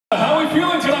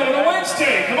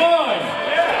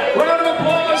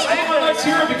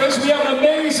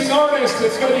artist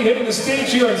that's going to be hitting the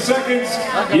stage here in seconds.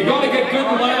 You got to get good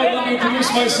and loud. Let me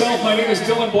introduce myself. My name is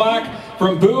Dylan Black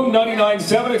from Boom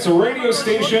 99.7. It's a radio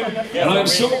station, and I'm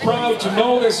so proud to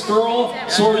know this girl.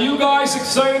 So are you guys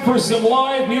excited for some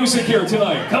live music here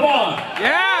tonight? Come on!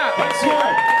 Yeah! Let's hear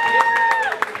it!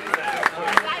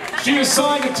 She is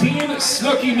signed to Team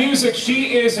Snooki Music.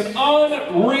 She is an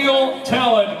unreal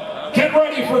talent. Get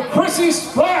ready for Chrissy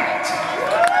Spratt!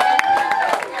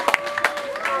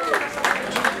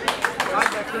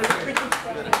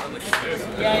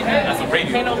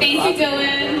 Thank you,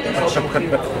 Dylan.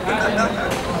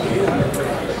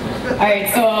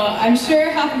 Alright, so I'm sure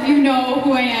half of you know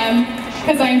who I am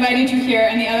because I invited you here,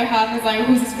 and the other half is like,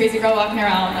 who's this crazy girl walking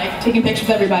around, like, taking pictures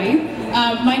of everybody?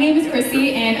 My name is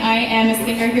Chrissy, and I am a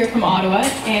singer here from Ottawa,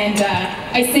 and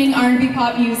I sing R&B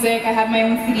pop music. I have my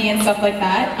own CD and stuff like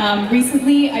that.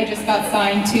 Recently, I just got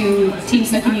signed to Team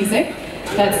Snooki Music.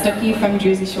 That's Snooki from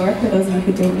Jersey Shore, for those of you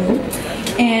who don't know.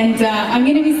 And I'm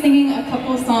going to be singing a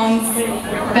couple of songs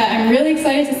that I'm really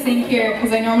excited to sing here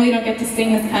because I normally don't get to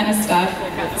sing this kind of stuff.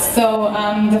 So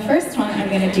the first one I'm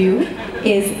going to do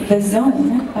is The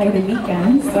Zone by The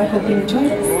Weeknd, so I hope you enjoy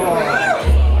this.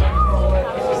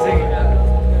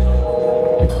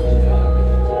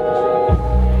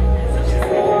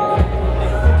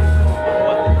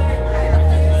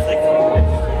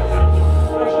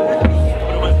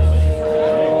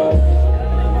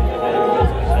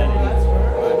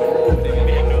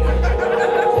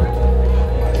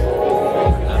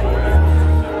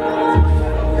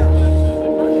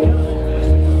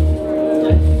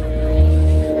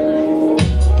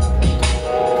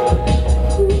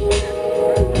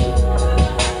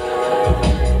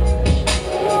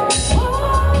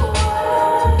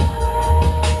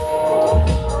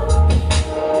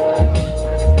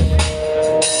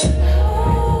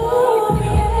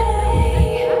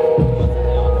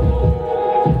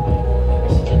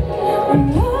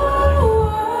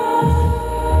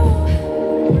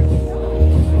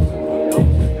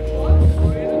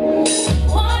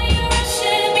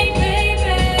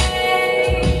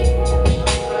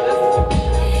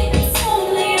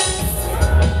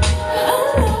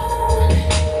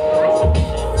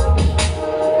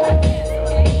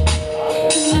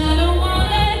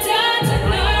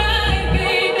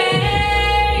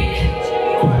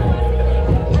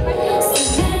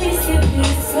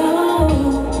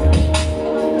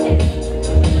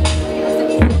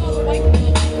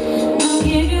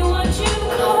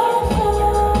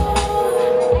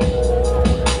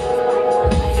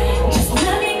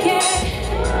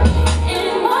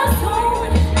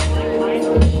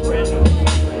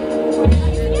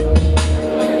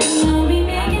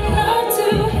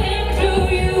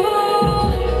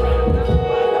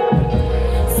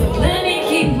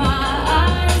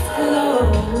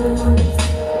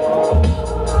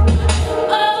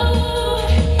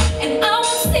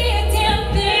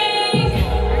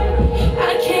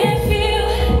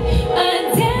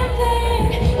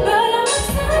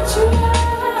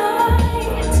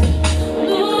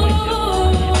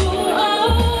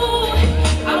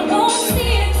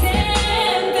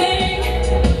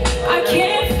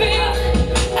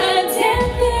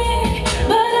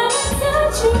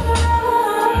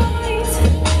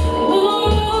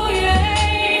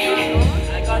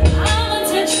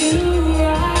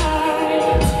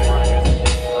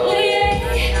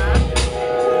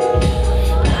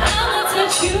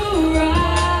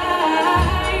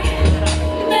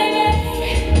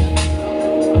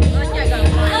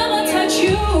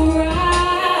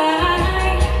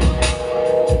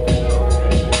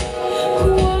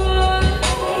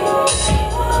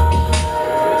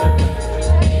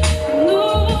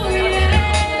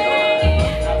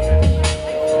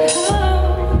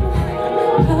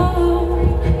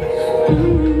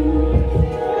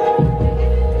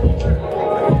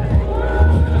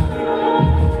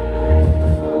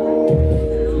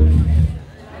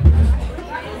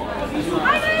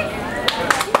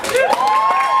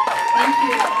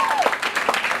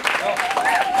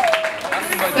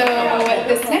 So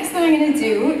this next one I'm going to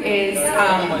do is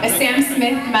a Sam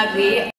Smith medley.